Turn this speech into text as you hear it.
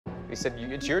He said,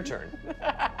 it's your turn.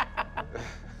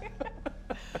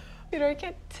 Peter, I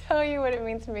can't tell you what it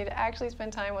means to me to actually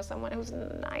spend time with someone who's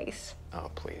nice.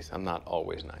 Oh, please. I'm not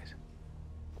always nice.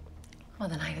 Well,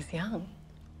 the night is young.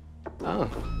 Oh.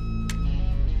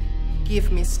 Give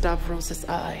me Stavros's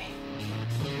eye.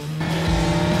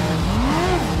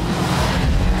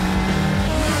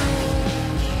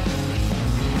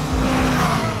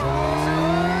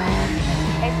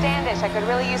 Hey, Standish, I could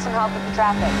really use some help with the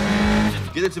traffic.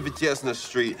 Get into Vitiesna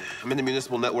Street. I'm in the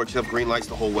municipal network. You have green lights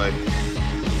the whole way.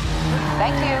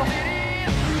 Thank you.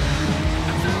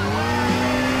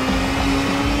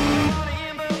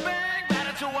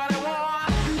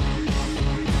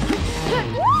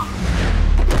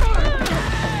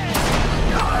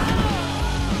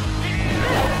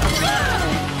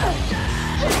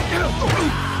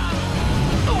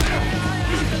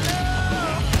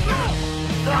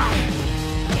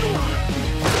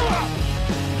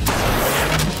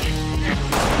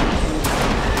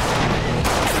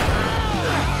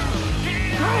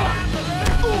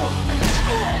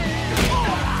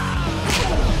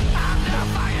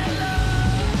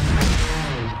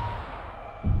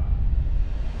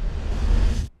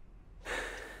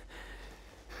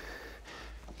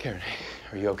 Karen,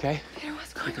 are you okay? Peter,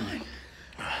 what's going on?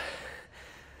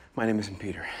 My name isn't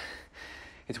Peter.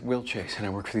 It's Will Chase, and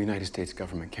I work for the United States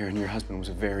government. Karen, your husband was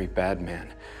a very bad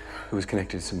man who was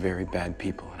connected to some very bad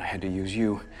people, and I had to use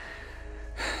you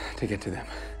to get to them.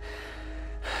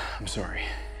 I'm sorry.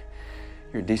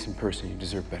 You're a decent person. You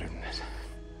deserve better than this.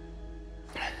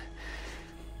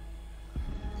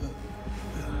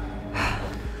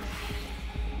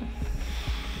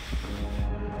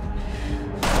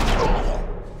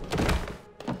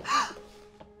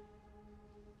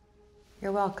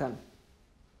 You're welcome.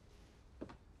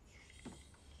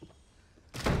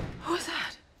 Who was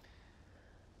that?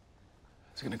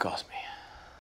 It's gonna cost me.